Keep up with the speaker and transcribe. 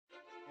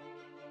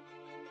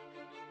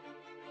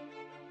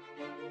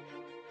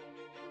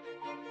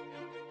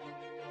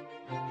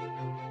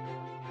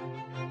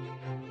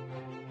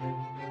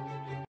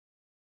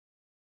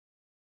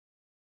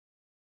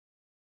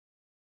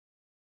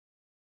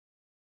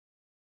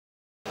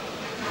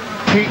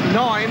Heat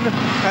 9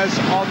 has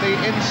on the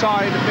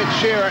inside Mitch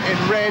Shirra in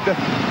red.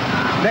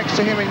 Next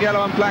to him in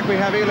yellow and black we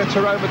have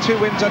Terromaa, 2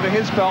 wins under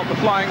his belt, the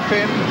Flying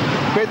Finn.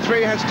 Grid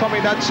 3 has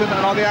Knudsen,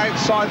 and on the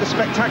outside the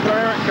spectacular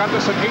Erik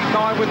Gundersen, Heat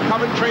 9 with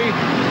Coventry. A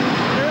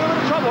little bit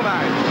of trouble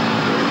now.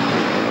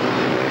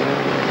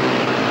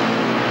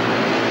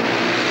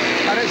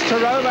 And it's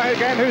Terromaa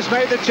again who's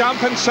made the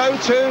jump, and so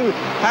too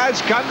has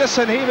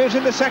Gundersen. He moves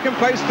into second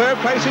place, third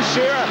place is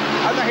Shirra,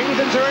 and the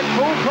Heathens are in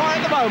full cry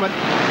at the moment.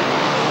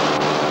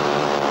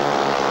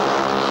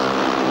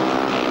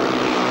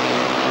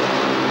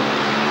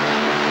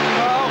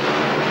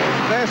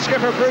 Their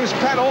skipper Bruce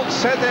Pennell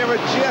said they were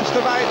just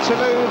about to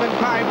move and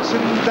pounce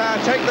and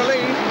take the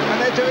lead, and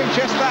they're doing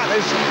just that.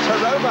 As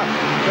Terromaa,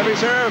 the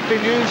reserve,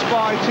 been used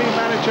by team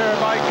manager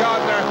Mike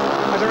Gardner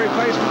as a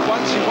replacement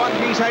once. He won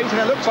Heat 8, and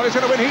it looks like he's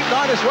going to win Heat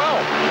 9 as well.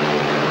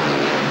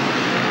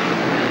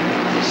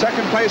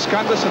 Second place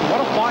Gundersen.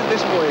 What a find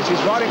this boy is.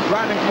 He's riding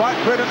Brandon quite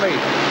brilliantly.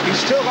 He's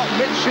still got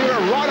Mitch Shirra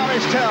right on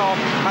his tail,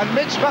 and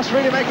Mitch must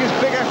really make his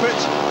big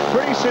efforts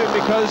pretty soon,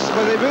 because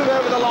when they move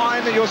over the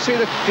line, you'll see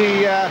the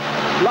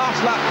last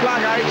lap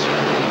flag out.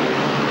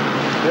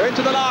 They're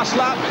into the last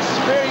lap. It's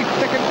very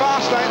thick and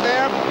fast out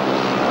there.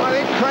 I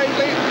think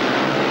Cradley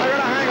are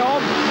going to hang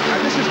on, and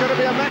this is going to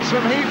be a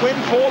maximum heat win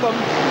for them,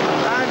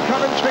 and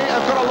Coventry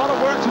have got a lot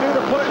of work to do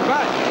to pull it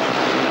back.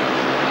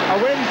 A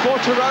win for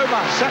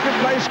Terromaa, second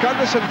place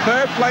Gundersen,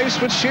 third place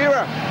with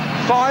Shirra.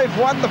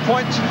 5-1 the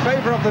points in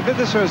favour of the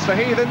visitors, the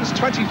Heathens,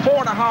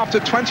 24.5 to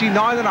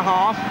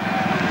 29.5.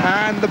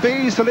 And the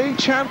Bees, the league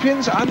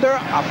champions, under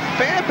a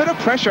fair bit of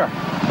pressure.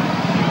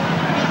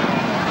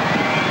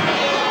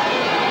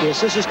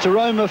 Yes, this is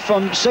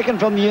Terromaa second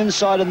from the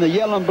inside in the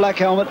yellow and black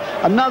helmet.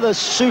 Another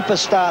super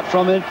start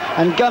from him,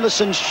 and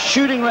Gundersen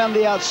shooting around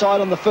the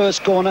outside on the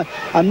first corner.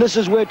 And this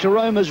is where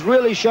Terroma's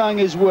really showing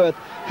his worth.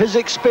 His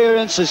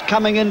experience is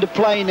coming into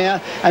play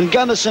now, and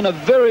Gundersen, a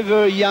very,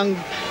 very young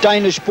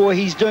Danish boy,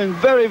 he's doing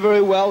very,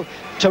 very well.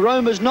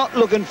 Terroma's not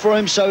looking for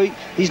him, so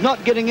he's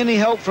not getting any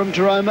help from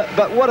Terromaa,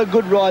 but what a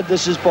good ride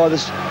this is by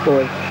this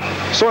boy.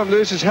 Saw him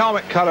lose his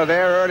helmet colour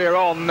there earlier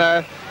on.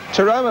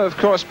 Terromaa, of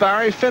course,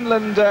 Barry,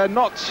 Finland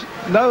not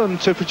known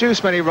to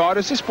produce many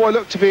riders. This boy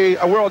looked to be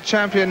a world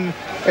champion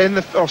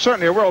or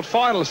certainly a world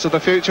finalist of the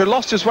future.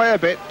 Lost his way a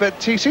bit,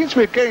 but he seems to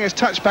be getting his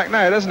touch back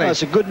now, doesn't he? Well,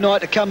 it's a good night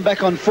to come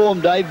back on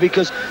form, Dave,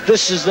 because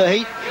this is the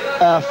heat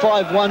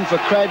 5-1 for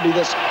Cradley.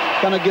 That's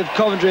going to give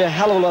Coventry a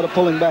hell of a lot of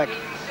pulling back.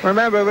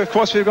 Remember, of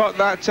course, we've got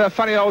that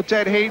funny old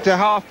dead heat to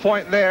half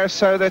point there,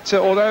 so that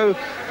although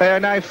they are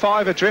now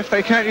 5 adrift,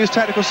 they can't use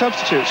tactical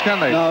substitutes, can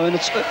they? No, and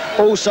it's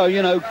also,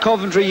 you know,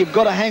 Coventry, you've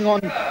got to hang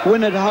on,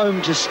 win at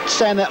home to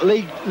stay in that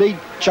league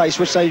chase,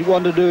 which they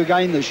want to do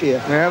again this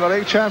year. Yeah, the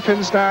league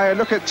champions now.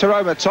 Look at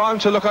Terromaa. Time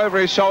to look over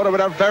his shoulder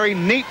with a very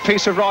neat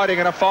piece of riding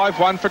and a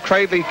 5-1 for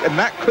Cradley, and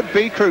that could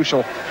be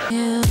crucial.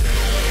 Yeah.